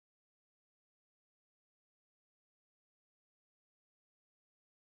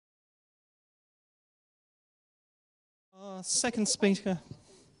Our second speaker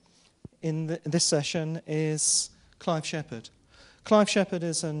in this session is Clive Sheperd. Clive Sheperd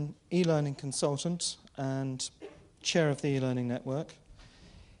is an e-learning consultant and chair of the e-learning network.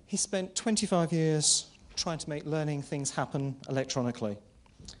 He spent 25 years trying to make learning things happen electronically.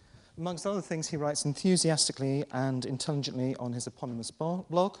 Amongst other things, he writes enthusiastically and intelligently on his eponymous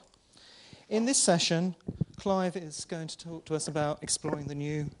blog. In this session, Clive is going to talk to us about exploring the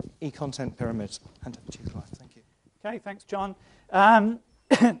new e-content pyramid. Hand over to you, Clive. Thank you. Okay, thanks, John.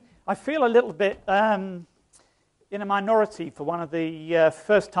 I feel a little bit in a minority for one of the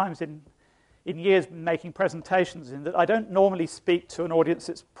first times in years making presentations, in that I don't normally speak to an audience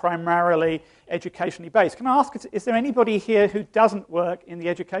that's primarily educationally based. Can I ask, is there anybody here who doesn't work in the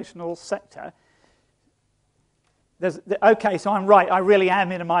educational sector? Okay, so I'm right. I really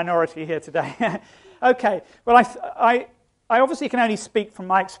am in a minority here today. Okay, well, I obviously can only speak from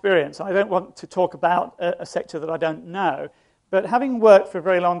my experience. I don't want to talk about a sector that I don't know. But having worked for a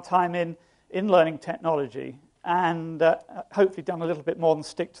very long time in learning technology and hopefully done a little bit more than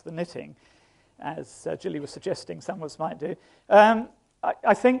stick to the knitting, as Gilly was suggesting some of us might do,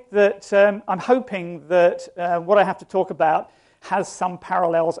 I think that I'm hoping that what I have to talk about has some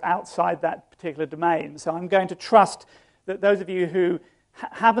parallels outside that particular domain. So I'm going to trust that those of you who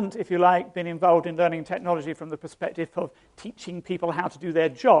haven't, if you like, been involved in learning technology from the perspective of teaching people how to do their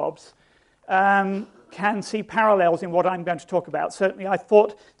jobs can see parallels in what I'm going to talk about. Certainly I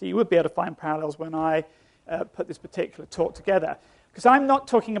thought that you would be able to find parallels when I put this particular talk together. Because I'm not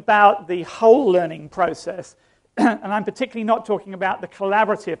talking about the whole learning process, and I'm particularly not talking about the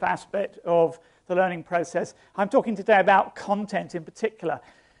collaborative aspect of the learning process. I'm talking today about content in particular.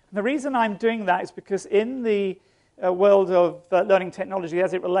 And the reason I'm doing that is because in the world of learning technology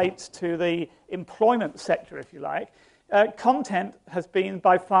as it relates to the employment sector, if you like, content has been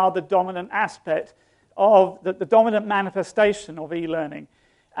by far the dominant aspect of the dominant manifestation of e-learning.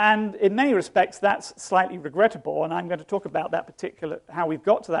 And in many respects, that's slightly regrettable, and I'm going to talk about that particular, how we've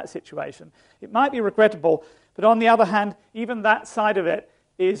got to that situation. It might be regrettable, but on the other hand, even that side of it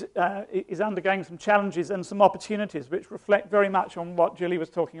is undergoing some challenges and some opportunities, which reflect very much on what Julie was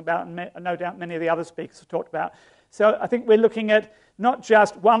talking about, and no doubt many of the other speakers have talked about. So I think we're looking at not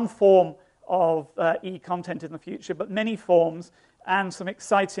just one form of e-content in the future, but many forms and some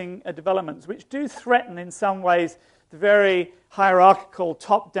exciting developments, which do threaten in some ways the very hierarchical,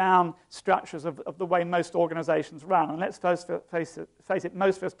 top-down structures of the way most organizations run. And let's face it,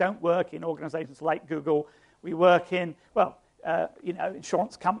 most of us don't work in organizations like Google. We work in, well,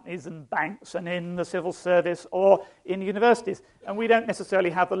 insurance companies and banks and in the civil service or in universities. And we don't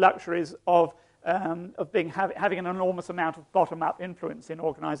necessarily have the luxuries of having an enormous amount of bottom-up influence in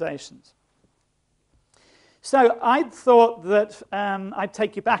organizations. So I thought that I'd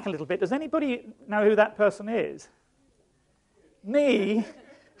take you back a little bit. Does anybody know who that person is? Me?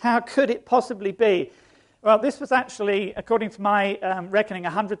 How could it possibly be? Well, this was actually, according to my reckoning,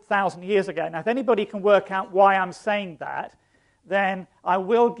 100,000 years ago. Now, if anybody can work out why I'm saying that, then I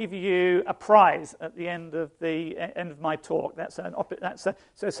will give you a prize at the end of my talk.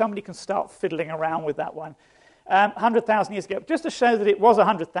 So somebody can start fiddling around with that one. 100,000 years ago. Just to show that it was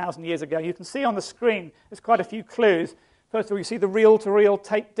 100,000 years ago, you can see on the screen there's quite a few clues. First of all, you see the reel-to-reel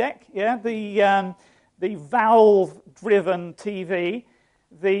tape deck, the valve-driven TV,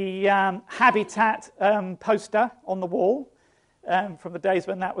 the Habitat poster on the wall from the days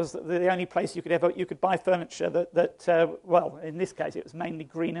when that was the only place you could buy furniture that well, in this case, it was mainly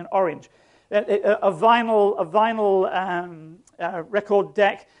green and orange. A vinyl record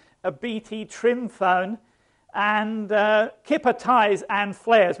deck, a BT trim phone, and kipper ties and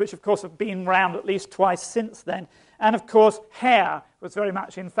flares, which of course have been around at least twice since then. And of course, hair was very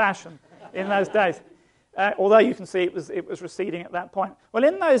much in fashion in those days. Although you can see it was receding at that point. Well,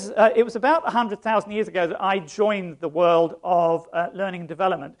 in those, it was about 100,000 years ago that I joined the world of learning and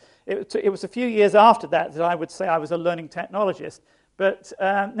development. It was a few years after that I would say I was a learning technologist. But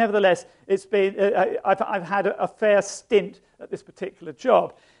nevertheless, it's been I've had a fair stint at this particular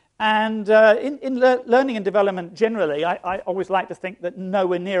job. And in learning and development generally, I always like to think that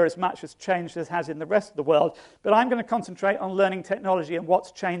nowhere near as much has changed as has in the rest of the world. But I'm going to concentrate on learning technology and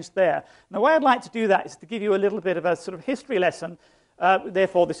what's changed there. And the way I'd like to do that is to give you a little bit of a sort of history lesson.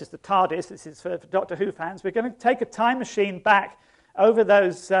 Therefore, this is the TARDIS. This is for Doctor Who fans. We're going to take a time machine back over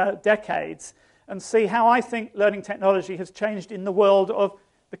those decades and see how I think learning technology has changed in the world of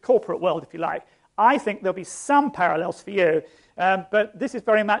the corporate world, if you like. I think there'll be some parallels for you. But this is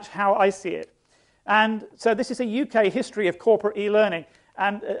very much how I see it. And so this is a UK history of corporate e-learning.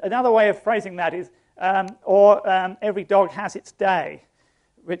 And another way of phrasing that is, every dog has its day.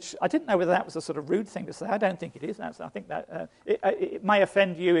 which I didn't know whether that was a sort of rude thing to say. I don't think it is. I think that it may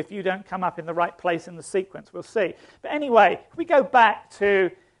offend you if you don't come up in the right place in the sequence. We'll see. But anyway, if we go back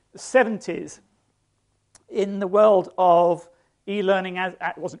to the 70s, in the world of e-learning, as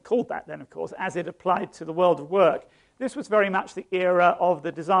it wasn't called that then, of course, as it applied to the world of work, this was very much the era of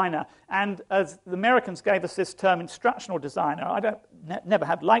the designer. And as the Americans gave us this term, instructional designer, I never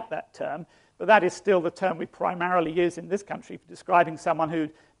have liked that term, but that is still the term we primarily use in this country for describing someone who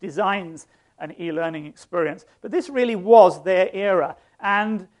designs an e-learning experience. But this really was their era.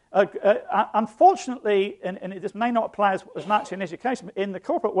 And unfortunately, and this may not apply as much in education, but in the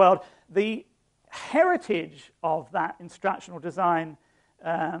corporate world, the heritage of that instructional design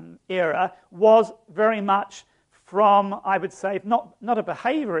era was very much from, I would say, not a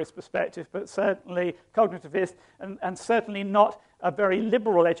behaviorist perspective, but certainly cognitivist, and certainly not a very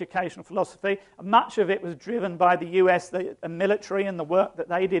liberal educational philosophy. Much of it was driven by the US, the military, and the work that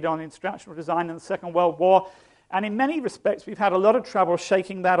they did on instructional design in the Second World War. And in many respects, we've had a lot of trouble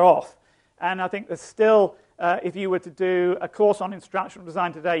shaking that off. And I think there's still, if you were to do a course on instructional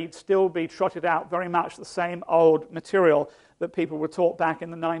design today, you'd still be trotted out very much the same old material that people were taught back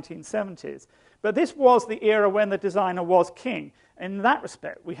in the 1970s. But this was the era when the designer was king. In that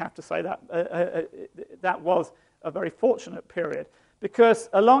respect, we have to say that that was a very fortunate period, because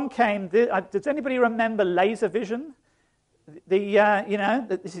along came. Does anybody remember laser vision?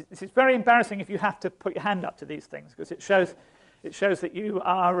 This is very embarrassing if you have to put your hand up to these things, because it shows that you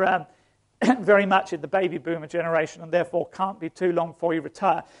are very much in the baby boomer generation, and therefore can't be too long before you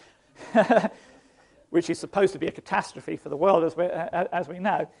retire, which is supposed to be a catastrophe for the world, as we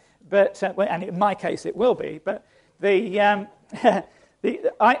know. But and in my case, it will be. But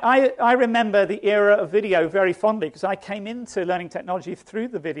I remember the era of video very fondly, because I came into learning technology through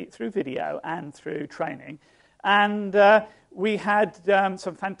video and through training, and we had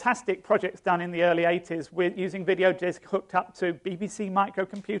some fantastic projects done in the early 80s with using video disc hooked up to BBC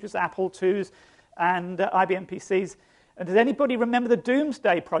microcomputers, Apple IIs, and IBM PCs. And does anybody remember the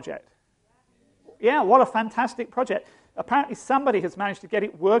Doomsday project? Yeah, what a fantastic project. Apparently somebody has managed to get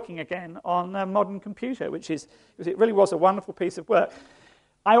it working again on a modern computer, because it really was a wonderful piece of work.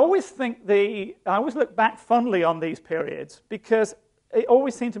 I always look back fondly on these periods, because it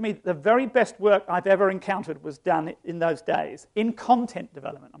always seemed to me that the very best work I've ever encountered was done in those days, in content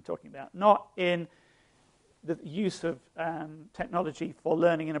development I'm talking about, not in the use of technology for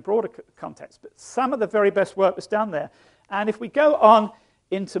learning in a broader context. But some of the very best work was done there. And if we go on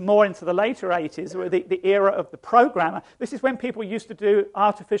into the later 80s, or the era of the programmer, this is when people used to do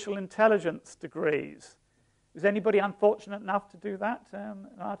artificial intelligence degrees. Was anybody unfortunate enough to do that?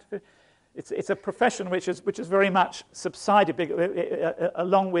 It's a profession which has very much subsided,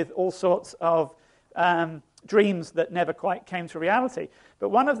 along with all sorts of dreams that never quite came to reality. But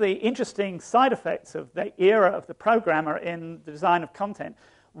one of the interesting side effects of the era of the programmer in the design of content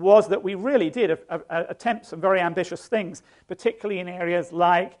was that we really did attempt some very ambitious things, particularly in areas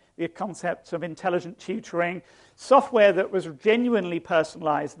like the concepts of intelligent tutoring, software that was genuinely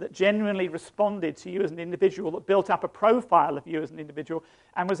personalized, that genuinely responded to you as an individual, that built up a profile of you as an individual,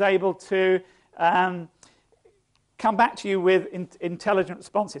 and was able to come back to you with intelligent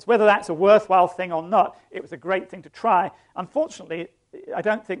responses. Whether that's a worthwhile thing or not, it was a great thing to try. Unfortunately, I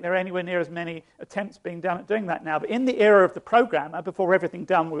don't think there are anywhere near as many attempts being done at doing that now. But in the era of the programmer, before everything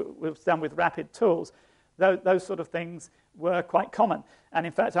was done with rapid tools, those sort of things were quite common. And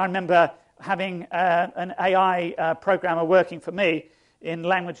in fact, I remember having an AI programmer working for me in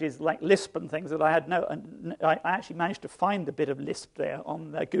languages like Lisp and things that I had I actually managed to find a bit of Lisp there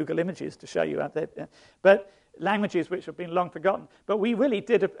on Google Images to show you out there. But languages which have been long forgotten. But we really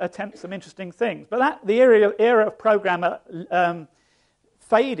did attempt some interesting things. But the era of programmer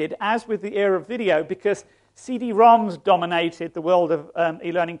faded, as with the era of video, because CD-ROMs dominated the world of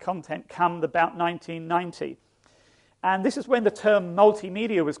e-learning content come about 1990. And this is when the term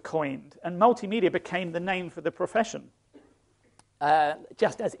multimedia was coined, and multimedia became the name for the profession,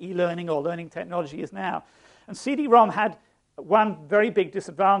 just as e-learning or learning technology is now. And CD-ROM had one very big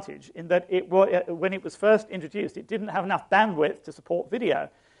disadvantage in that when it was first introduced, it didn't have enough bandwidth to support video.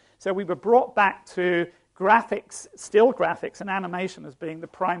 So we were brought back to graphics, still graphics, and animation as being the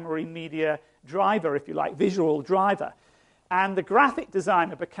primary media driver, if you like, visual driver. And the graphic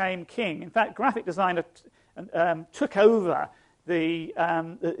designer became king. In fact, graphic designer took over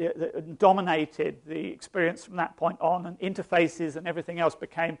dominated the experience from that point on, and interfaces and everything else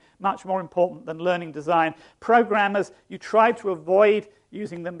became much more important than learning design. Programmers, you tried to avoid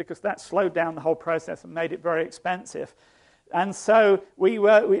using them because that slowed down the whole process and made it very expensive. And so we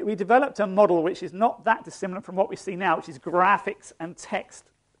developed a model which is not that dissimilar from what we see now, which is graphics and text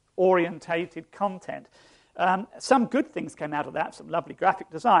orientated content. Some good things came out of that, some lovely graphic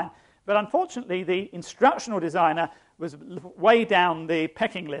design, but unfortunately the instructional designer was way down the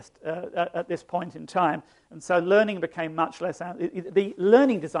pecking list at this point in time, and so learning became much less, the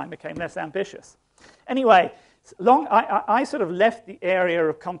learning design became less ambitious. Anyway, I sort of left the area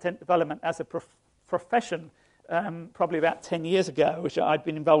of content development as a profession probably about 10 years ago, which I'd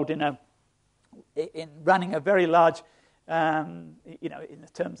been involved in running a very large, in the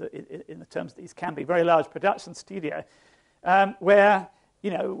terms that these can be, very large production studio, where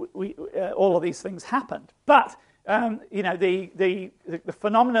all of these things happened. But the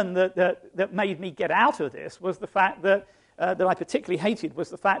phenomenon that made me get out of this was the fact that I particularly hated was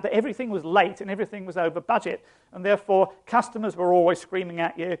the fact that everything was late and everything was over budget, and therefore customers were always screaming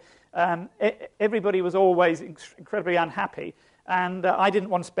at you. Everybody was always incredibly unhappy, and I didn't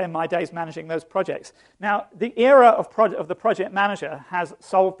want to spend my days managing those projects. Now, the era of the project manager has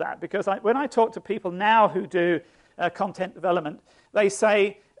solved that, because when I talk to people now who do content development, they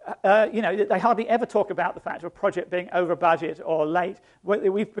say, they hardly ever talk about the fact of a project being over budget or late.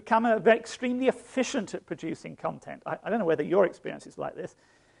 We've become very extremely efficient at producing content. I don't know whether your experience is like this.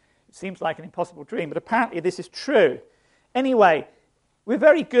 It seems like an impossible dream, but apparently this is true. Anyway, we're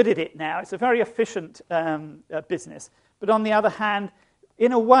very good at it now. It's a very efficient business. But on the other hand,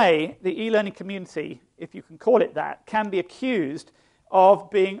 in a way, the e-learning community, if you can call it that, can be accused of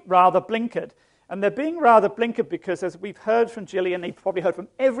being rather blinkered. And they're being rather blinkered because, as we've heard from Gillian, you've probably heard from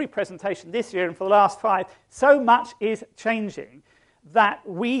every presentation this year and for the last 5, so much is changing that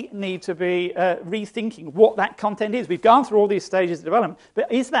we need to be rethinking what that content is. We've gone through all these stages of development, but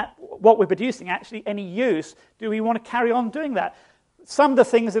is that what we're producing actually any use? Do we want to carry on doing that? Some of the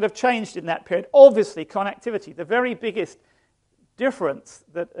things that have changed in that period, obviously connectivity, the very biggest difference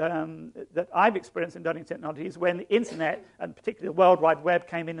that I've experienced in learning technology is when the internet, and particularly the World Wide Web,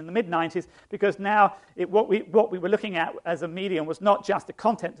 came in the mid-90s, because now what we were looking at as a medium was not just a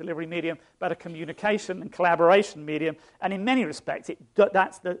content delivery medium, but a communication and collaboration medium, and in many respects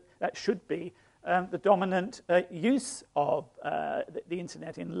that should be the dominant use of the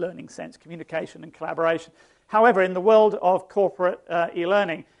internet in the learning sense, communication and collaboration. However, in the world of corporate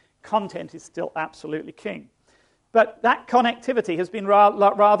e-learning, content is still absolutely king. But that connectivity has been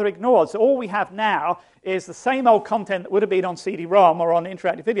rather ignored. So all we have now is the same old content that would have been on CD-ROM or on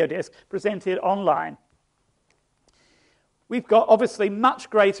interactive video disc presented online. We've got, obviously, much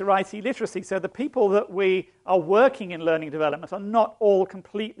greater IT literacy. So the people that we are working in learning development are not all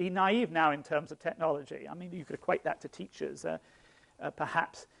completely naive now in terms of technology. I mean, you could equate that to teachers,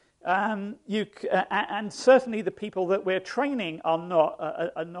 perhaps. And certainly the people that we're training are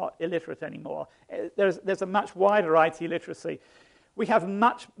not illiterate anymore. There's a much wider IT literacy. We have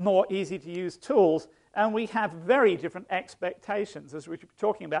much more easy-to-use tools, and we have very different expectations, as we were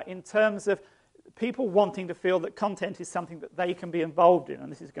talking about, in terms of people wanting to feel that content is something that they can be involved in,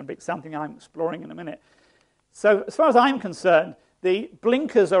 and this is going to be something I'm exploring in a minute. So as far as I'm concerned, the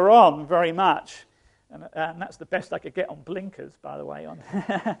blinkers are on very much. And that's the best I could get on blinkers, by the way.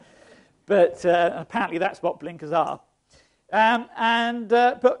 But apparently that's what blinkers are.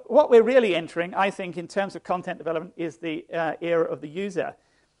 But what we're really entering, I think, in terms of content development is the era of the user.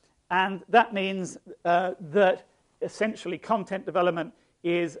 And that means that essentially content development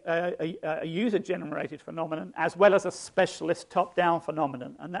is a user-generated phenomenon as well as a specialist top-down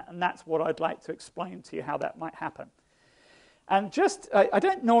phenomenon. And that's what I'd like to explain to you, how that might happen. And I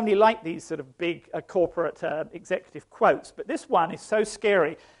don't normally like these sort of big corporate executive quotes, but this one is so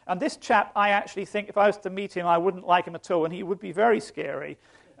scary. And this chap, I actually think if I was to meet him, I wouldn't like him at all, and he would be very scary.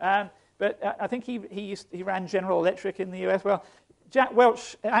 But I think he ran General Electric in the US. Well, Jack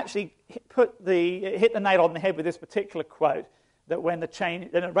Welch actually hit the nail on the head with this particular quote, that when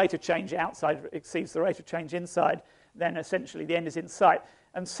the rate of change outside exceeds the rate of change inside, then essentially the end is in sight.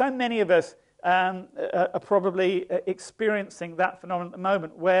 And so many of us are probably experiencing that phenomenon at the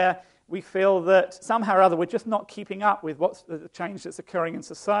moment, where we feel that somehow or other we're just not keeping up with what's the change that's occurring in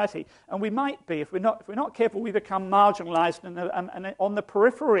society. And we might be, if we're not careful, we become marginalized and on the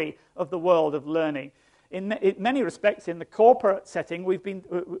periphery of the world of learning. In many respects, in the corporate setting,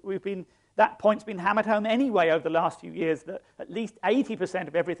 that point's been hammered home anyway over the last few years, that at least 80%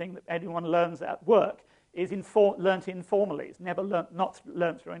 of everything that anyone learns at work is learnt informally. It's never not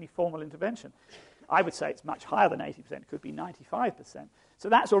learnt through any formal intervention. I would say it's much higher than 80%. It could be 95%. So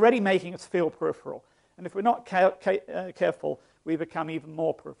that's already making us feel peripheral. And if we're not careful, we become even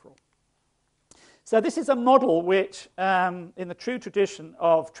more peripheral. So this is a model which, in the true tradition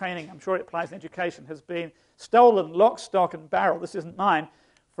of training, I'm sure it applies in education, has been stolen lock, stock, and barrel, this isn't mine,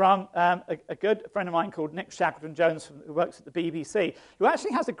 from a good friend of mine called Nick Shackleton-Jones, who works at the BBC, who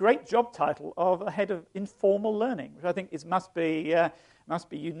actually has a great job title of a head of informal learning, which I think must be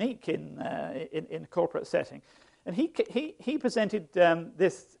unique in a corporate setting. And he presented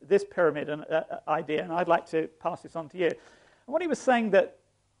this pyramid idea, and I'd like to pass this on to you. And what he was saying that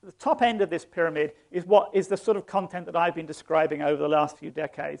the top end of this pyramid is the sort of content that I've been describing over the last few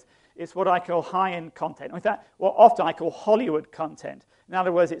decades. It's what I call high-end content. In fact, what often I call Hollywood content. In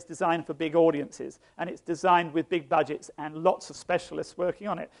other words, it's designed for big audiences, and it's designed with big budgets and lots of specialists working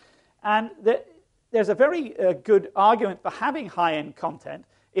on it. And there's a very good argument for having high-end content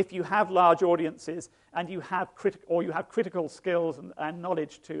if you have large audiences and you have critical skills and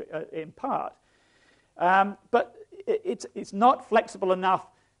knowledge to impart. But it's not flexible enough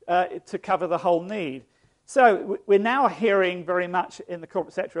to cover the whole need. So we're now hearing very much in the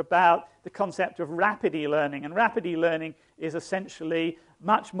corporate sector about the concept of rapid e-learning. And rapid e-learning is essentially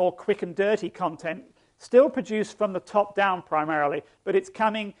much more quick and dirty content, still produced from the top down primarily, but it's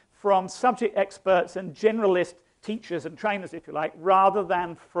coming from subject experts and generalist teachers and trainers, if you like, rather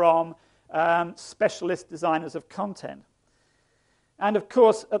than from specialist designers of content. And of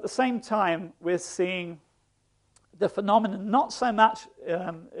course, at the same time, we're seeing the phenomenon, not so much,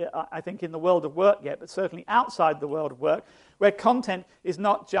 I think, in the world of work yet, but certainly outside the world of work, where content is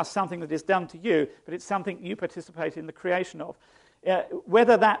not just something that is done to you, but it's something you participate in the creation of.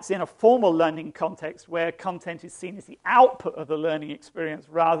 Whether that's in a formal learning context, where content is seen as the output of the learning experience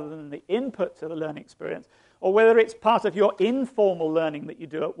rather than the input to the learning experience, or whether it's part of your informal learning that you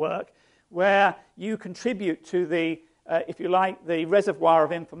do at work, where you contribute to the, if you like, the reservoir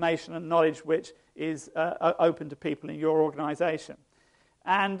of information and knowledge which is open to people in your organization.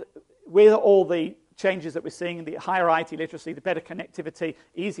 And with all the changes that we're seeing in the higher IT literacy, the better connectivity,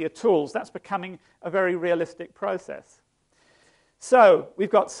 easier tools, that's becoming a very realistic process. So we've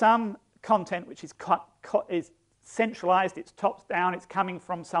got some content which is centralized, it's tops down, it's coming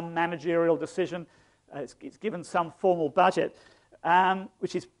from some managerial decision, it's given some formal budget,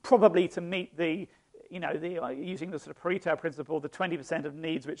 which is probably to meet the, using the sort of Pareto principle, the 20% of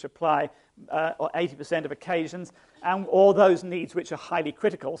needs which apply, or 80% of occasions, or those needs which are highly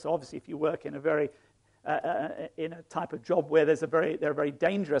critical. So obviously, if you work in in a type of job where there are very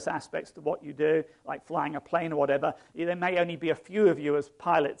dangerous aspects to what you do, like flying a plane or whatever, there may only be a few of you as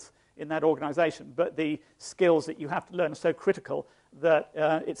pilots in that organization, but the skills that you have to learn are so critical that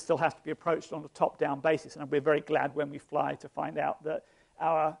it still has to be approached on a top-down basis. And we're very glad when we fly to find out that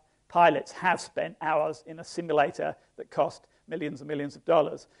our pilots have spent hours in a simulator that cost millions and millions of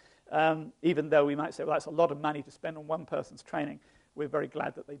dollars. Even though we might say, well, that's a lot of money to spend on one person's training, we're very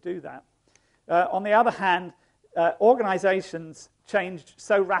glad that they do that. On the other hand, organizations change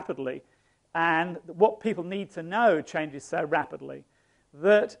so rapidly, and what people need to know changes so rapidly,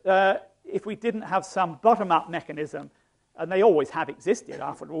 that if we didn't have some bottom-up mechanism, and they always have existed,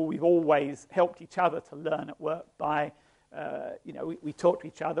 after all, we've always helped each other to learn at work by, we talk to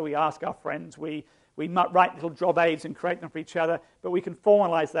each other, we ask our friends, we write little job aids and create them for each other, but we can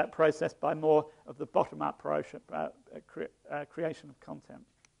formalize that process by more of the bottom-up creation of content.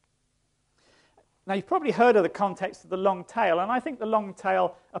 Now, you've probably heard of the context of the long tail, and I think the long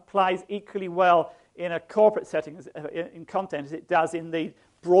tail applies equally well in a corporate setting in content as it does in the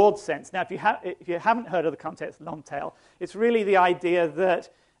broad sense. Now, if you haven't heard of the context of long tail, it's really the idea that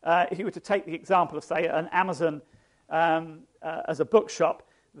if you were to take the example of, say, an Amazon as a bookshop,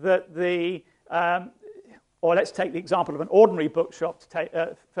 that or let's take the example of an ordinary bookshop to take,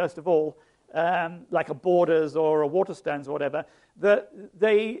 first of all, like a Borders or a Waterstones or whatever, that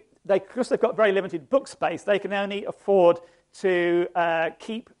because they've got very limited book space, they can only afford to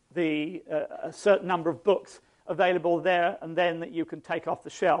keep a certain number of books available there and then that you can take off the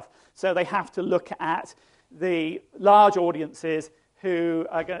shelf. So they have to look at the large audiences who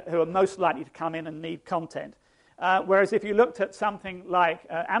are most likely to come in and need content. Whereas if you looked at something like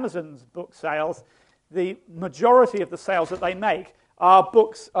Amazon's book sales, the majority of the sales that they make are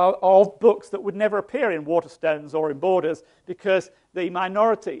of books that would never appear in Waterstones or in Borders, because the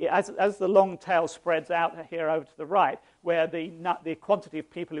minority, as the long tail spreads out here over to the right, where the quantity of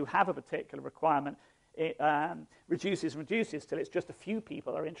people who have a particular requirement reduces till it's just a few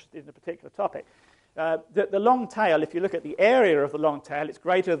people are interested in a particular topic. The long tail, if you look at the area of the long tail, it's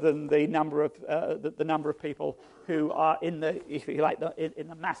greater than the number of people who are in the, if you like, in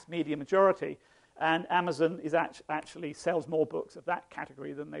the mass media majority. And Amazon actually sells more books of that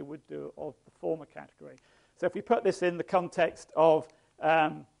category than they would do of the former category. So if we put this in the context of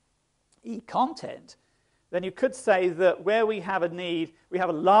e-content, then you could say that where we have a need, we have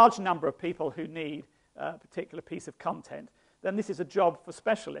a large number of people who need a particular piece of content, then this is a job for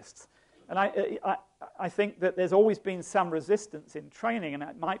specialists. And I think that there's always been some resistance in training, and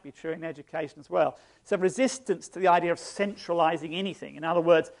it might be true in education as well, some resistance to the idea of centralizing anything. In other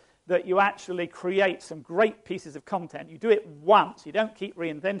words, that you actually create some great pieces of content. You do it once, you don't keep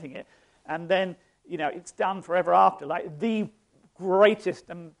reinventing it, and then it's done forever after, like the greatest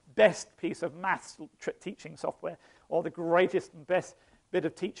and best piece of maths teaching software, or the greatest and best bit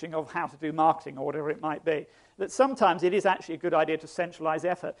of teaching of how to do marketing, or whatever it might be. That sometimes it is actually a good idea to centralize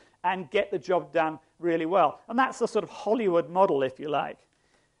effort and get the job done really well. And that's the sort of Hollywood model, if you like.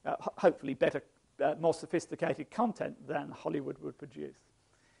 Hopefully better, more sophisticated content than Hollywood would produce.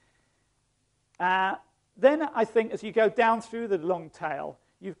 Then I think as you go down through the long tail,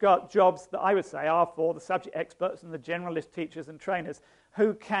 you've got jobs that I would say are for the subject experts and the generalist teachers and trainers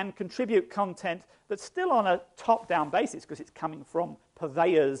who can contribute content that's still on a top-down basis because it's coming from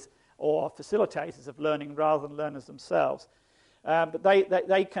purveyors or facilitators of learning rather than learners themselves. But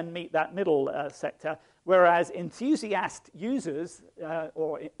they can meet that middle sector, whereas enthusiast users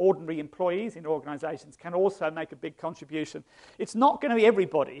or ordinary employees in organizations can also make a big contribution. It's not going to be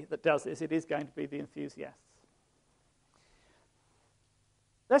everybody that does this. It is going to be the enthusiasts.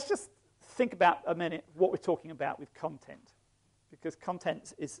 Let's just think about a minute what we're talking about with content, because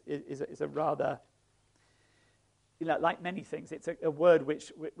content is a rather, like many things, it's a word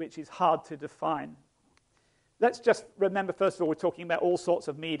which is hard to define. Let's just remember, first of all, we're talking about all sorts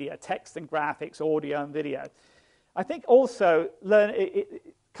of media, text and graphics, audio and video. I think also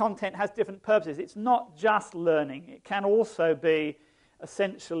content has different purposes. It's not just learning. It can also be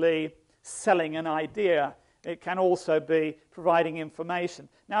essentially selling an idea. It can also be providing information.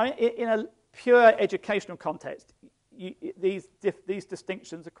 Now, in a pure educational context, these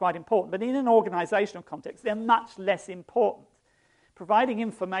distinctions are quite important. But in an organizational context, they're much less important. Providing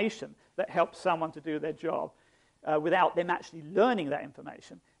information that helps someone to do their job without them actually learning that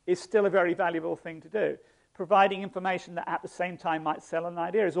information is still a very valuable thing to do. Providing information that at the same time might sell an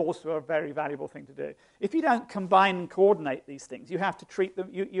idea is also a very valuable thing to do. If you don't combine and coordinate these things, you have to treat them,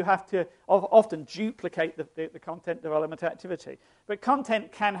 you have to often duplicate the content development activity. But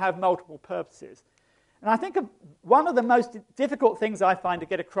content can have multiple purposes. And I think one of the most difficult things I find to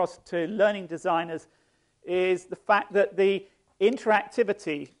get across to learning designers is the fact that the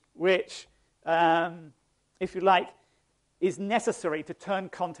interactivity which, if you like, is necessary to turn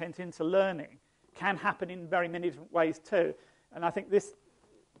content into learning can happen in very many different ways too. And I think this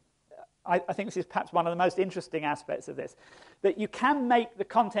is perhaps one of the most interesting aspects of this, that you can make the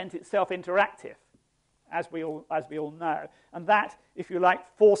content itself interactive, as we all know, and that, if you like,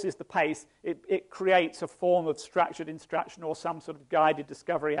 forces the pace. It creates a form of structured instruction or some sort of guided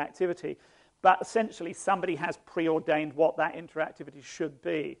discovery activity, but essentially somebody has preordained what that interactivity should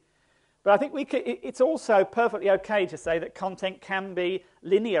be. But I think it's also perfectly okay to say that content can be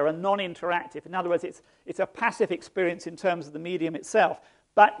linear and non-interactive. In other words, it's a passive experience in terms of the medium itself,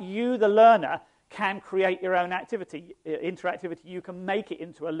 but you, the learner, can create your own interactivity. You can make it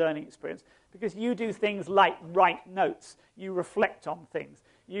into a learning experience because you do things like write notes, you reflect on things,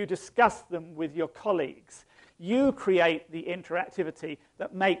 you discuss them with your colleagues. You create the interactivity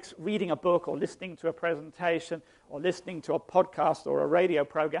that makes reading a book or listening to a presentation or listening to a podcast or a radio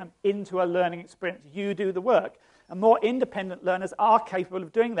program into a learning experience. You do the work. And more independent learners are capable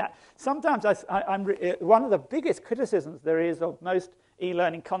of doing that. Sometimes one of the biggest criticisms there is of most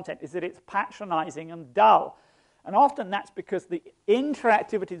e-learning content is that it's patronizing and dull. And often that's because the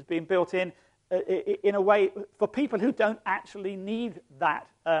interactivity is being built in a way for people who don't actually need that,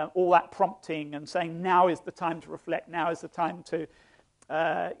 all that prompting and saying now is the time to reflect, now is the time to,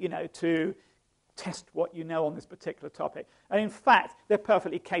 to test what you know on this particular topic. And in fact, they're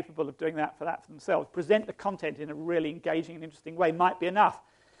perfectly capable of doing that for themselves. Present the content in a really engaging and interesting way might be enough.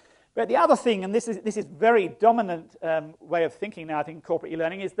 But the other thing, and this is very dominant way of thinking now, I think, in corporate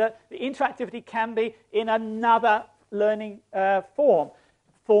e-learning, is that the interactivity can be in another learning formal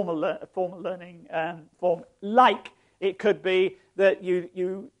learning form. Like it could be that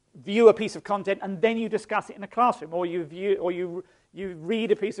you view a piece of content and then you discuss it in a classroom, or you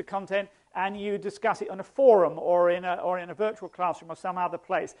read a piece of content and you discuss it on a forum or in a virtual classroom or some other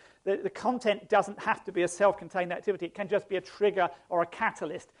place. The content doesn't have to be a self-contained activity. It can just be a trigger or a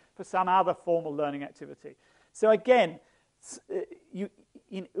catalyst for some other formal learning activity. So again, you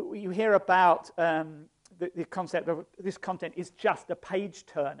hear about the concept of this content is just a page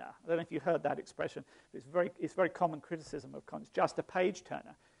turner. I don't know if you heard that expression. It's very common criticism of content. It's just a page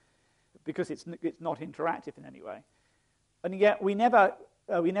turner because it's not interactive in any way. And yet we never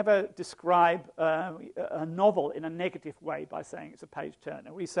describe a novel in a negative way by saying it's a page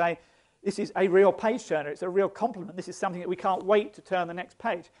turner. We say this is a real page turner, it's a real compliment, this is something that we can't wait to turn the next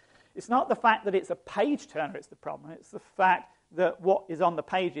page. It's not the fact that it's a page turner it's the problem, it's the fact that what is on the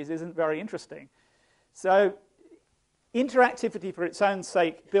pages isn't very interesting. So interactivity for its own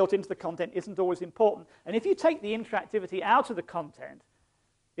sake built into the content isn't always important. And if you take the interactivity out of the content,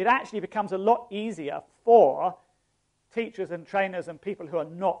 it actually becomes a lot easier for teachers and trainers and people who are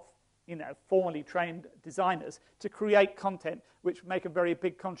not, formally trained designers to create content which make a very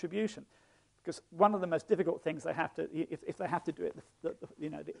big contribution. Because one of the most difficult things they have to, if they have to do it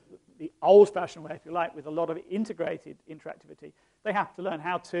the old-fashioned way, if you like, with a lot of integrated interactivity, they have to learn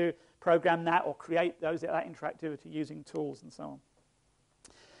how to program that or create that interactivity using tools and so on.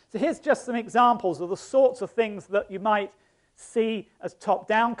 So here's just some examples of the sorts of things that you might see as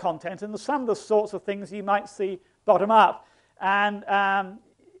top-down content and some of the sorts of things you might see bottom-up. And,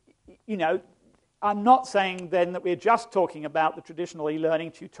 I'm not saying then that we're just talking about the traditional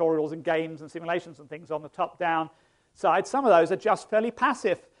e-learning tutorials and games and simulations and things on the top-down side. Some of those are just fairly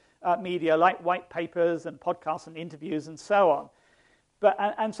passive media, like white papers and podcasts and interviews and so on.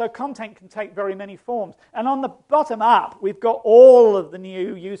 And so content can take very many forms. And on the bottom up, we've got all of the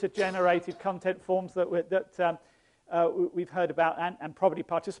new user-generated content forms that we've heard about and probably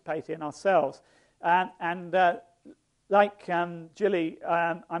participate in ourselves. Like Gilly,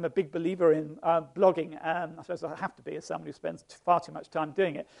 I'm a big believer in blogging. I suppose I have to be as someone who spends far too much time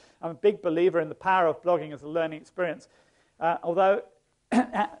doing it. I'm a big believer in the power of blogging as a learning experience. Although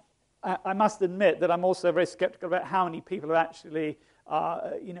I must admit that I'm also very skeptical about how many people who actually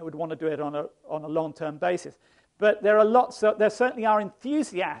would want to do it on a long-term basis. But there certainly are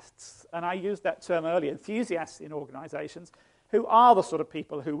enthusiasts, and I used that term earlier, enthusiasts in organizations who are the sort of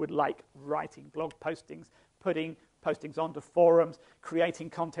people who would like writing blog postings, putting postings onto forums, creating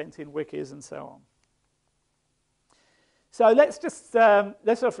content in wikis, and so on. So let's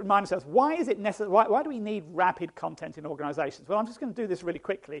sort of remind ourselves, why is it necessary? Why do we need rapid content in organizations? Well, I'm just going to do this really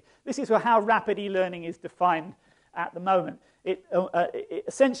quickly. This is how rapid e-learning is defined at the moment.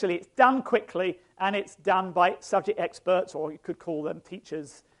 Essentially, it's done quickly, and it's done by subject experts, or you could call them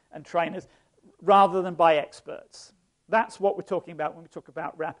teachers and trainers, rather than by experts. That's what we're talking about when we talk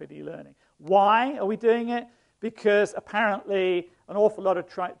about rapid e-learning. Why are we doing it? Because apparently an awful lot of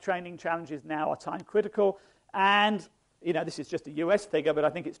training challenges now are time critical, and this is just a US figure, but I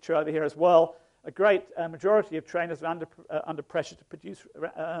think it's true over here as well. A great majority of trainers are under pressure to produce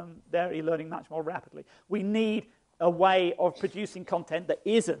their e-learning much more rapidly. We need a way of producing content that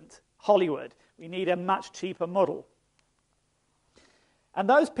isn't Hollywood. We need a much cheaper model. And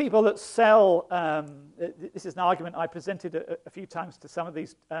those people that sell, this is an argument I presented a few times to some of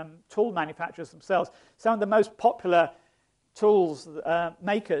these tool manufacturers themselves, some of the most popular tools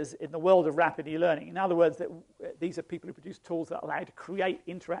makers in the world of rapid e-learning. In other words, these are people who produce tools that allow you to create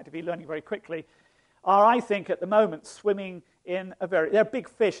interactive e-learning very quickly, are, I think, at the moment swimming in they're big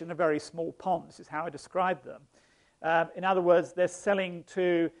fish in a very small pond. This is how I describe them. In other words, they're selling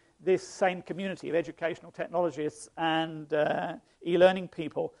to this same community of educational technologists and e-learning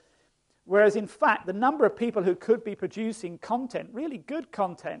people, whereas in fact the number of people who could be producing content, really good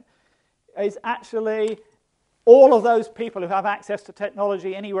content, is actually all of those people who have access to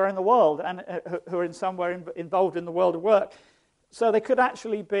technology anywhere in the world and who are in somewhere involved in the world of work. So they could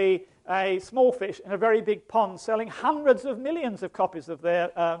actually be a small fish in a very big pond selling hundreds of millions of copies of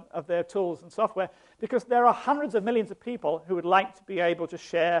their tools and software, because there are hundreds of millions of people who would like to be able to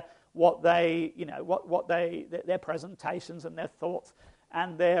share what they, their presentations and their thoughts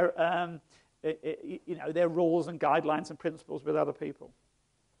and their rules and guidelines and principles with other people.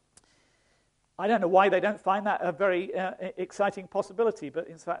 I don't know why they don't find that a very exciting possibility, but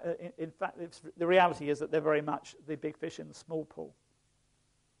in fact the reality is that they're very much the big fish in the small pool.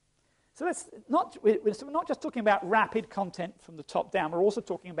 So we're not just talking about rapid content from the top down, we're also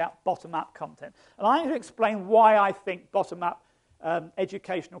talking about bottom-up content. And I'm going to explain why I think bottom-up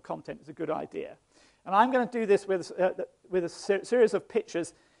educational content is a good idea. And I'm going to do this with a series of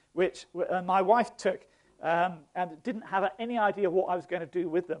pictures which my wife took and didn't have any idea what I was going to do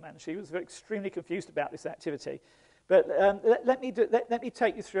with them, and she was extremely confused about this activity. But let me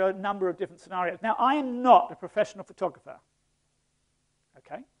take you through a number of different scenarios. Now, I am not a professional photographer.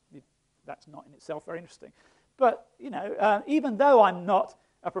 Okay, that's not in itself very interesting. But even though I'm not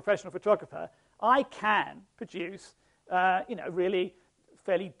a professional photographer, I can produce really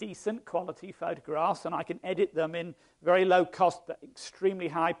fairly decent quality photographs, and I can edit them in very low cost but extremely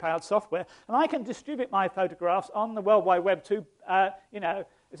high powered software, and I can distribute my photographs on the World Wide Web to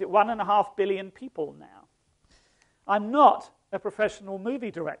is it 1.5 billion people now. I'm not a professional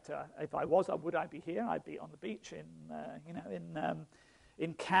movie director. If I was, would I be here? I'd be on the beach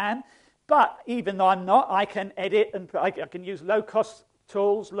in Cannes. But even though I'm not, I can edit and I can use low-cost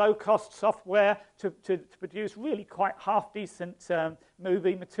tools, low-cost software to produce really quite half-decent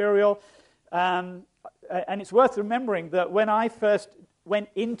movie material. And it's worth remembering that when I first went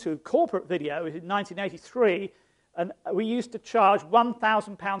into corporate video in 1983, and we used to charge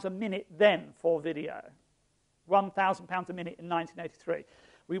 £1,000 a minute then for video. £1,000 a minute in 1983.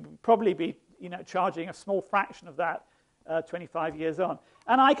 We would probably be, charging a small fraction of that 25 years on.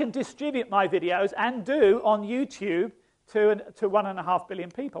 And I can distribute my videos and do on YouTube to 1.5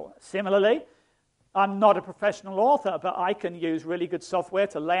 billion people. Similarly, I'm not a professional author, but I can use really good software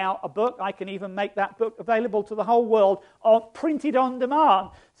to lay out a book. I can even make that book available to the whole world, printed on demand.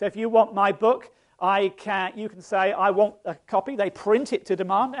 So if you want my book, you can say, I want a copy. They print it to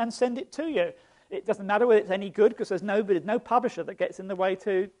demand and send it to you. It doesn't matter whether it's any good, because there's no publisher that gets in the way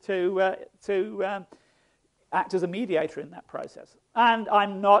to act as a mediator in that process. And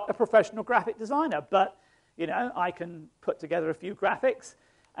I'm not a professional graphic designer, but I can put together a few graphics,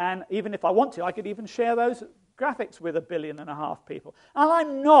 and even if I want to, I could even share those graphics with 1.5 billion people. And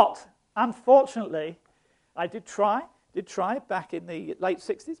I'm not, unfortunately, I did try back in the late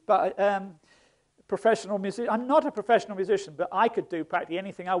 60s, but professional musician. I'm not a professional musician, but I could do practically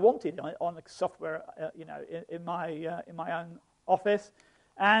anything I wanted on the software, in my own office,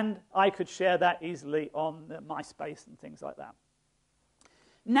 and I could share that easily on MySpace and things like that.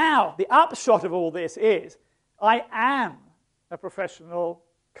 Now, the upshot of all this is I am a professional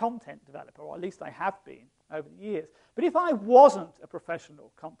content developer, or at least I have been over the years. But if I wasn't a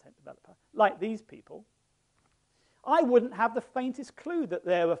professional content developer, like these people, I wouldn't have the faintest clue that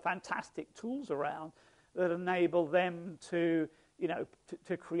there were fantastic tools around that enable them to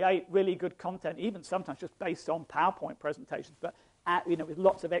create really good content, even sometimes just based on PowerPoint presentations, but with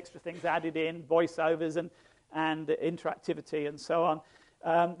lots of extra things added in, voiceovers and interactivity and so on,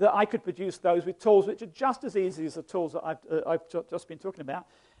 that I could produce those with tools which are just as easy as the tools that I've just been talking about.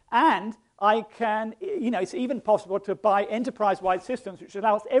 And I can, it's even possible to buy enterprise-wide systems which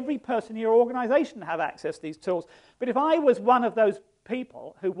allows every person in your organization to have access to these tools. But if I was one of those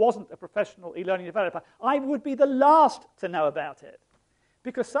people who wasn't a professional e-learning developer, I would be the last to know about it.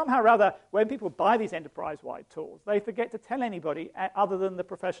 Because somehow or other, when people buy these enterprise-wide tools, they forget to tell anybody other than the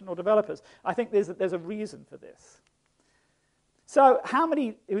professional developers. I think there's a reason for this. So how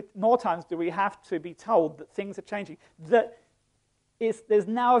many more times do we have to be told that things are changing? There's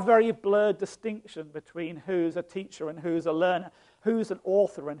now a very blurred distinction between who's a teacher and who's a learner, who's an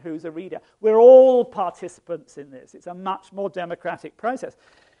author and who's a reader. We're all participants in this. It's a much more democratic process.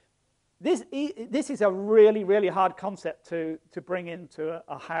 This is a really, really hard concept to bring into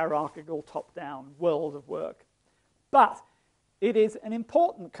a hierarchical, top-down world of work. But it is an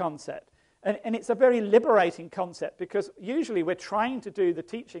important concept. And it's a very liberating concept, because usually we're trying to do the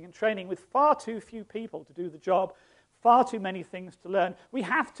teaching and training with far too few people to do the job, far too many things to learn. We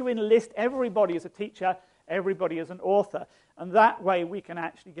have to enlist everybody as a teacher, everybody as an author, and that way we can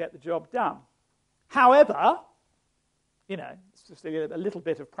actually get the job done. However, it's just a little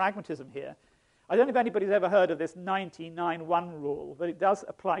bit of pragmatism here. I don't know if anybody's ever heard of this 99-1 rule, but it does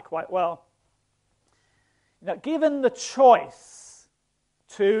apply quite well. Given the choice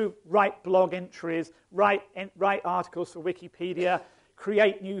to write blog entries, write articles for Wikipedia,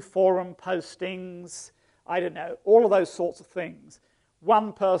 create new forum postings, I don't know, all of those sorts of things,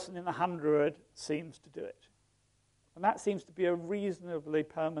 one person in 100 seems to do it. And that seems to be a reasonably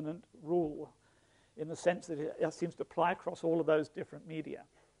permanent rule in the sense that it seems to apply across all of those different media.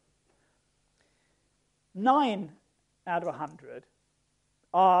 9 out of 100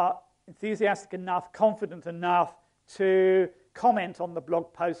 are enthusiastic enough, confident enough to comment on the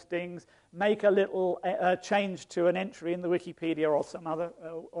blog postings, make a little change to an entry in the Wikipedia or some other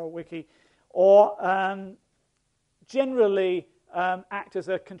or wiki, or generally act as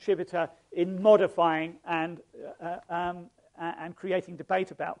a contributor in modifying and creating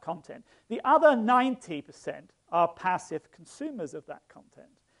debate about content. The other 90% are passive consumers of that content,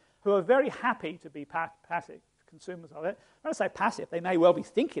 who are very happy to be passive consumers of it. When I say passive, they may well be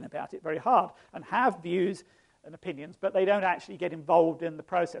thinking about it very hard and have views and opinions, but they don't actually get involved in the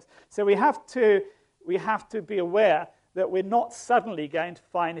process. So we have to be aware that we're not suddenly going to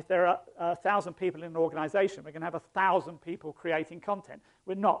find, if there are 1,000 people in an organization, we're going to have 1,000 people creating content.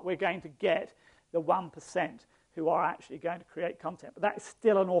 We're not. We're going to get the 1% who are actually going to create content. But that is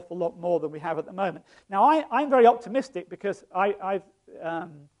still an awful lot more than we have at the moment. Now, I'm very optimistic, because I've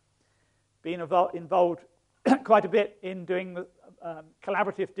been involved quite a bit in doing the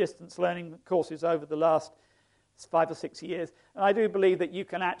collaborative distance learning courses over the last 5 or 6 years. And I do believe that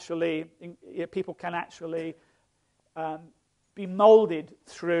people can actually be molded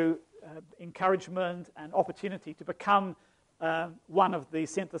through encouragement and opportunity to become one of the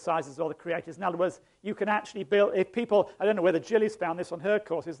synthesizers or the creators. In other words, you can actually build, if people, I don't know whether Jilly's found this on her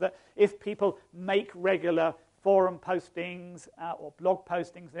course, is that if people make regular forum postings or blog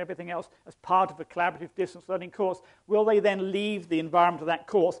postings and everything else as part of a collaborative distance learning course, will they then leave the environment of that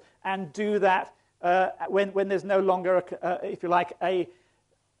course and do that when there's no longer, if you like, a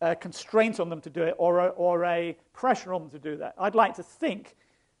constraint on them to do it or a pressure on them to do that? I'd like to think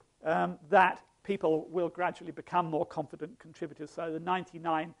that people will gradually become more confident contributors. So the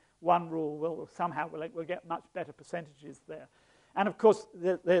 99-1 rule will somehow we'll get much better percentages there. And of course,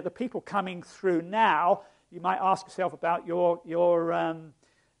 the people coming through now, you might ask yourself about your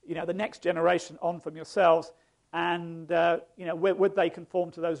the next generation on from yourselves, and would they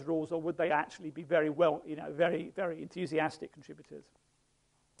conform to those rules, or would they actually be very very enthusiastic contributors?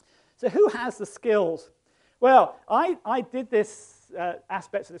 So who has the skills? Well, I did this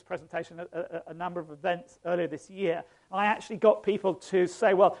aspects of this presentation at a number of events earlier this year. I actually got people to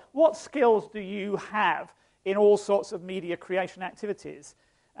say, well, what skills do you have in all sorts of media creation activities?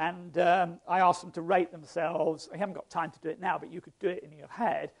 And I asked them to rate themselves. I haven't got time to do it now, but you could do it in your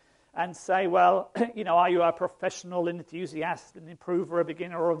head and say, well, are you a professional, an enthusiast, an improver, a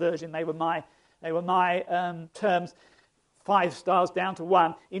beginner, or a virgin? They were my terms. 5 stars down to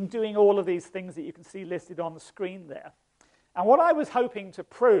 1 in doing all of these things that you can see listed on the screen there. And what I was hoping to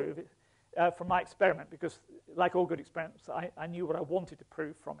prove from my experiment, because like all good experiments, I knew what I wanted to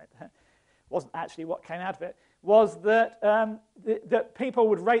prove from it, wasn't actually what came out of it, was that that people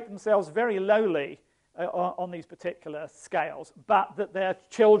would rate themselves very lowly on these particular scales, but that their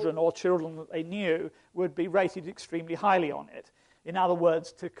children or children that they knew would be rated extremely highly on it. In other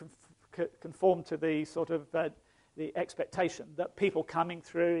words, to conform to the sort of the expectation that people coming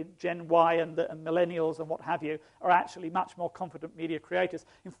through in Gen Y and millennials and what have you are actually much more confident media creators.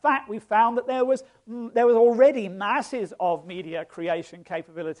 In fact, we found that there was already masses of media creation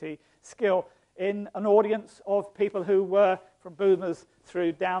capability skill in an audience of people who were from boomers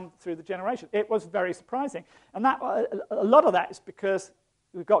down through the generation. It was very surprising. And that a lot of that is because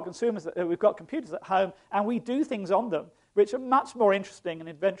we've got computers at home, and we do things on them which are much more interesting and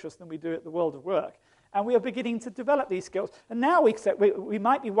adventurous than we do at the world of work. And we are beginning to develop these skills. And now we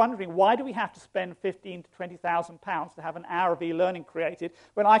might be wondering, why do we have to spend £15,000 to £20,000 to have an hour of e-learning created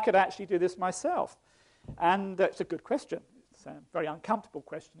when I could actually do this myself? And it's a good question. It's a very uncomfortable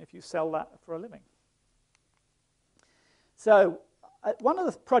question if you sell that for a living. So one of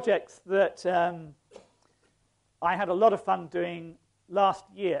the projects that I had a lot of fun doing last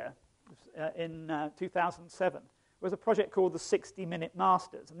year in 2007 was a project called the 60-Minute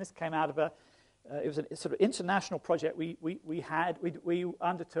Masters. And this came out of it was a sort of international project we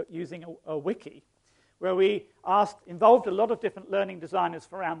undertook using a wiki, where we involved a lot of different learning designers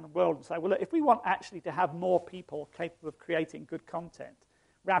from around the world and say, well, look, if we want actually to have more people capable of creating good content,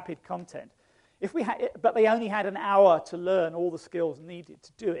 rapid content, but they only had an hour to learn all the skills needed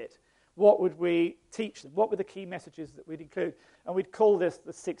to do it, what would we teach them? What were the key messages that we'd include? And we'd call this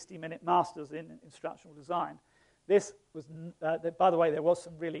the 60-Minute Masters in instructional design. This was, by the way, there was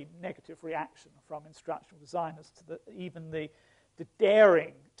some really negative reaction from instructional designers to even the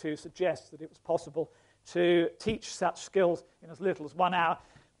daring to suggest that it was possible to teach such skills in as little as 1 hour.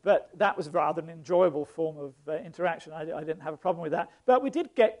 But that was rather an enjoyable form of interaction. I didn't have a problem with that. But we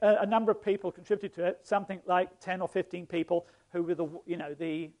did get a number of people contributed to it, something like 10 or 15 people who were the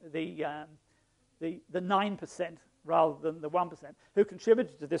 9%. Rather than the 1%, who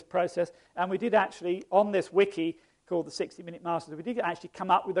contributed to this process. And we did actually, on this wiki called the 60-Minute Masters, we did actually come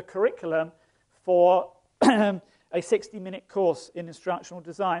up with a curriculum for a 60-minute course in instructional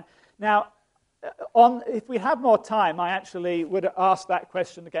design. Now, if we have more time, I actually would ask that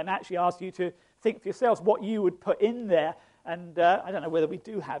question again, actually ask you to think for yourselves what you would put in there. And I don't know whether we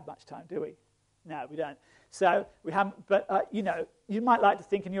do have much time, do we? No, we don't. So we haven't, but you might like to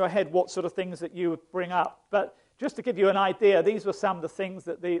think in your head what sort of things that you would bring up. But just to give you an idea, these were some of the things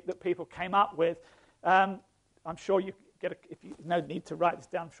that people came up with. I'm sure you get, no need to write this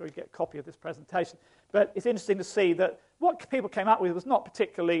down, I'm sure you get a copy of this presentation. But it's interesting to see that what people came up with was not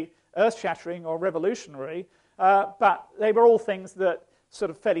particularly earth-shattering or revolutionary, but they were all things that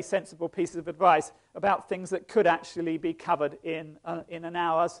sort of fairly sensible pieces of advice about things that could actually be covered in an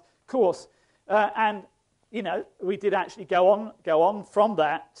hour's course. And we did actually go on from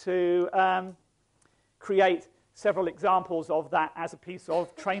that to create several examples of that as a piece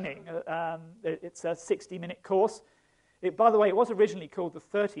of training. It's a 60-minute course. By the way, it was originally called the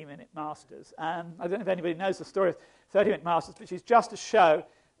 30-Minute Masters. I don't know if anybody knows the story of 30-Minute Masters, which is just to show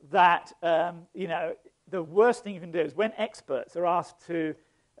that the worst thing you can do is when experts are asked to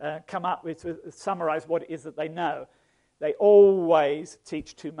come up with, to summarize what it is that they know. They always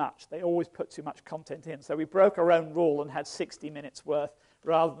teach too much. They always put too much content in. So we broke our own rule and had 60 minutes worth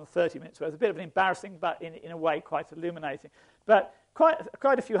rather than 30 minutes worth. A bit of an embarrassing, but in a way quite illuminating. But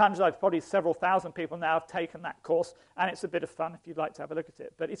quite a few hundred, probably several thousand people now have taken that course, and it's a bit of fun if you'd like to have a look at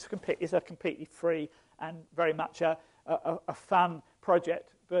it. But it's a completely free and very much a fun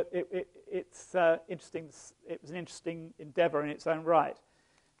project. But it's interesting. It was an interesting endeavor in its own right.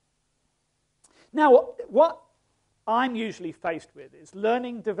 Now, what I'm usually faced with is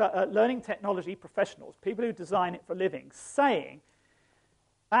learning technology professionals, people who design it for a living, saying,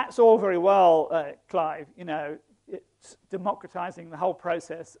 that's all very well, Clive, it's democratizing the whole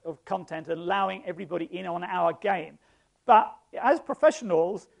process of content and allowing everybody in on our game. But as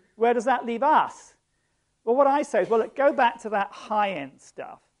professionals, where does that leave us? Well, what I say is, well, go back to that high-end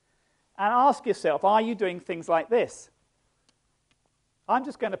stuff and ask yourself, are you doing things like this? I'm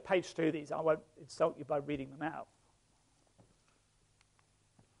just going to page through these. I won't insult you by reading them out.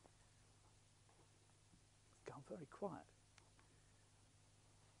 It's gone very quiet.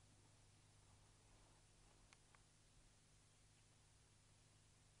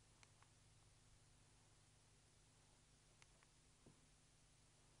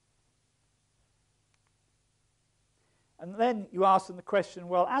 And then you ask them the question,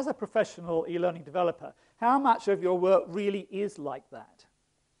 well, as a professional e-learning developer, how much of your work really is like that?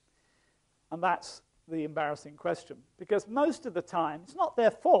 And that's the embarrassing question. Because most of the time, it's not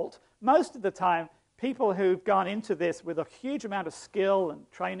their fault, most of the time, people who've gone into this with a huge amount of skill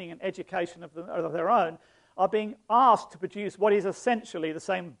and training and education of their own are being asked to produce what is essentially the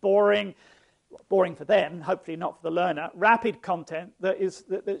same boring for them, hopefully not for the learner, rapid content that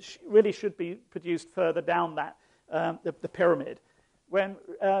really should be produced further down that the pyramid, when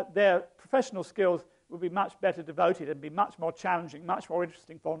their professional skills would be much better devoted and be much more challenging, much more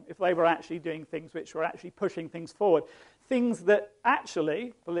interesting for them if they were actually doing things which were actually pushing things forward. Things that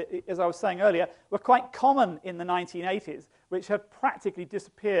actually, as I was saying earlier, were quite common in the 1980s, which have practically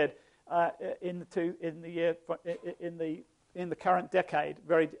disappeared in the current decade,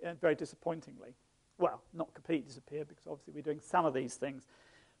 very disappointingly. Well, not completely disappeared, because obviously we're doing some of these things,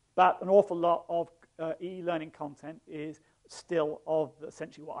 but an awful lot of e-learning content is still of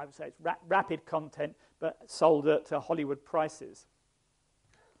essentially what I would say is rapid content, but sold at Hollywood prices.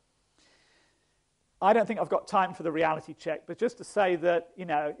 I don't think I've got time for the reality check, but just to say that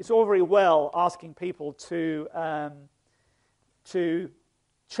it's all very well asking people to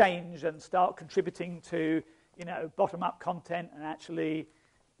change and start contributing to bottom-up content and actually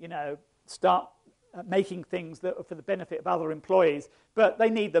start making things that are for the benefit of other employees, but they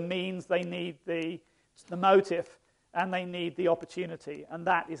need the means, they need the motive, and they need the opportunity, and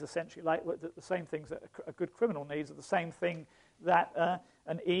that is essentially like the same things that a good criminal needs, are the same thing that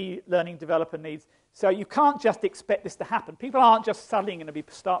an e-learning developer needs. So you can't just expect this to happen. People aren't just suddenly going to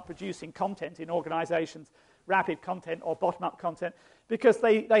start producing content in organizations, rapid content or bottom-up content, because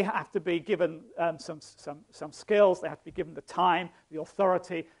they have to be given some skills, they have to be given the time, the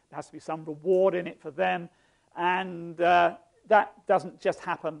authority, there has to be some reward in it for them, and that doesn't just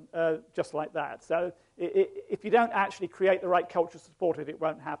happen just like that. So if you don't actually create the right culture to support it, it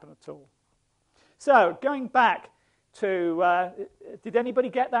won't happen at all. So going back to, did anybody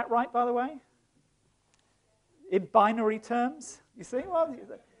get that right, by the way? In binary terms, you see? Well,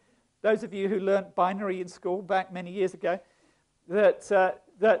 those of you who learnt binary in school back many years ago,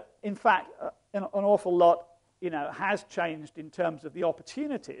 that in fact an awful lot has changed in terms of the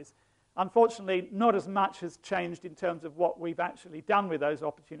opportunities. Unfortunately, not as much has changed in terms of what we've actually done with those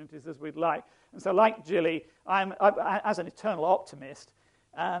opportunities as we'd like. And so, like Gilly, I'm as an eternal optimist,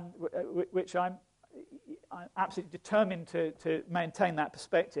 which I'm absolutely determined to maintain that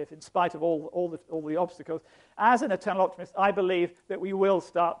perspective in spite of all the obstacles. As an eternal optimist, I believe that we will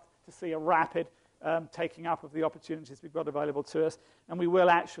start to see a rapid taking up of the opportunities we've got available to us, and we will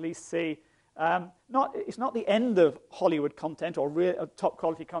actually see it's not the end of Hollywood content or top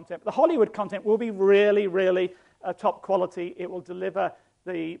quality content, but the Hollywood content will be really, really top quality. It will deliver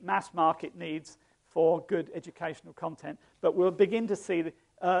the mass market needs for good educational content, but we'll begin to see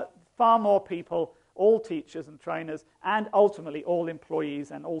far more people, all teachers and trainers, and ultimately all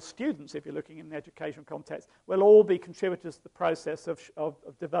employees and all students, if you're looking in the educational context, will all be contributors to the process of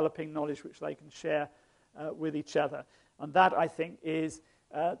developing knowledge which they can share with each other. And that, I think, is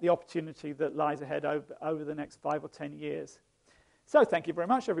the opportunity that lies ahead over the next 5 or 10 years. So thank you very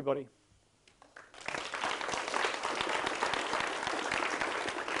much, everybody.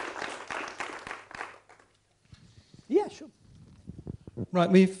 Yeah, sure. Right,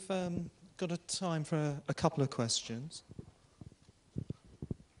 we've got a time for a couple of questions.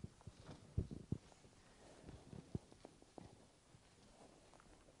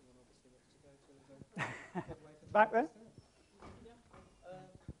 Back there?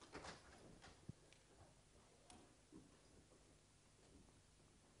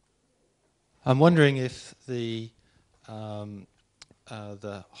 I'm wondering if the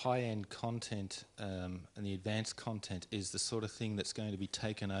high-end content and the advanced content is the sort of thing that's going to be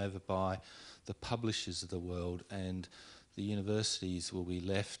taken over by the publishers of the world, and the universities will be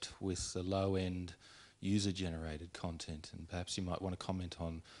left with the low-end user-generated content. And perhaps you might want to comment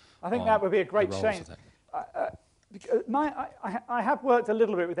on. I think that would be a great shame. I have worked a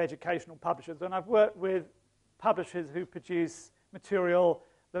little bit with educational publishers, and I've worked with publishers who produce material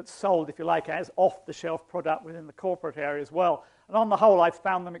that's sold, if you like, as off-the-shelf product within the corporate area as well. And on the whole, I've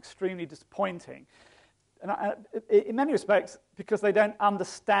found them extremely disappointing. And in many respects, because they don't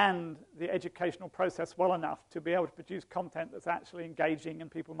understand the educational process well enough to be able to produce content that's actually engaging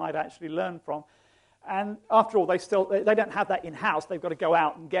and people might actually learn from. And after all, they don't have that in-house. They've got to go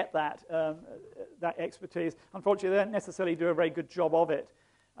out and get that expertise. Unfortunately, they don't necessarily do a very good job of it.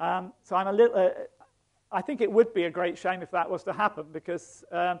 So I'm a little... I think it would be a great shame if that was to happen, because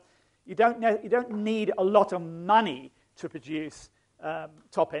you don't need a lot of money to produce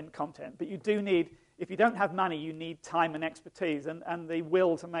top-end content, but you do need, if you don't have money, you need time and expertise and the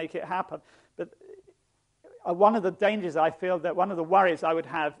will to make it happen. But one of the dangers I feel, that one of the worries I would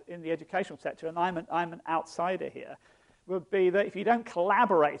have in the educational sector, and I'm an outsider here, would be that if you don't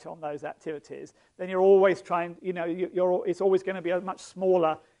collaborate on those activities, then you're always trying, it's always going to be a much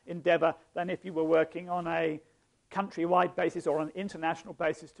smaller endeavor than if you were working on a countrywide basis or an international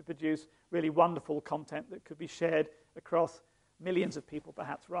basis to produce really wonderful content that could be shared across millions of people,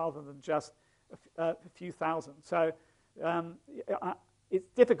 perhaps, rather than just a few thousand. So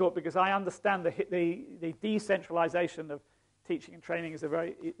it's difficult, because I understand the decentralization of teaching and training is a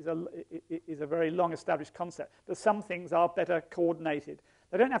very long-established concept, but some things are better coordinated.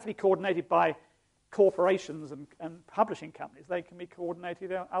 They don't have to be coordinated by corporations and publishing companies. They can be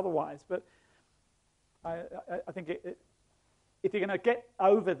coordinated otherwise. But I think if you're going to get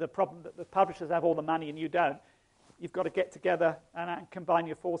over the problem that the publishers have all the money and you don't, you've got to get together and combine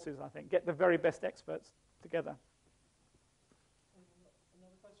your forces, I think. Get the very best experts together.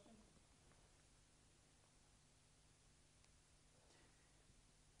 Another question?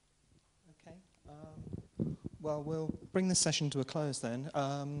 Okay. Well, we'll bring this session to a close then.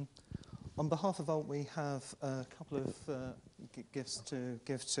 On behalf of Alt, we have a couple of gifts to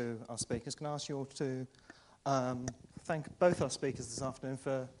give to our speakers. Can I ask you all to thank both our speakers this afternoon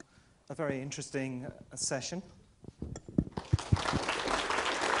for a very interesting session.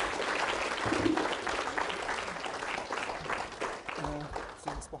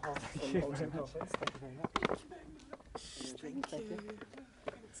 Thank you very much.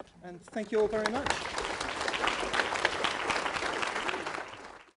 And thank you all very much.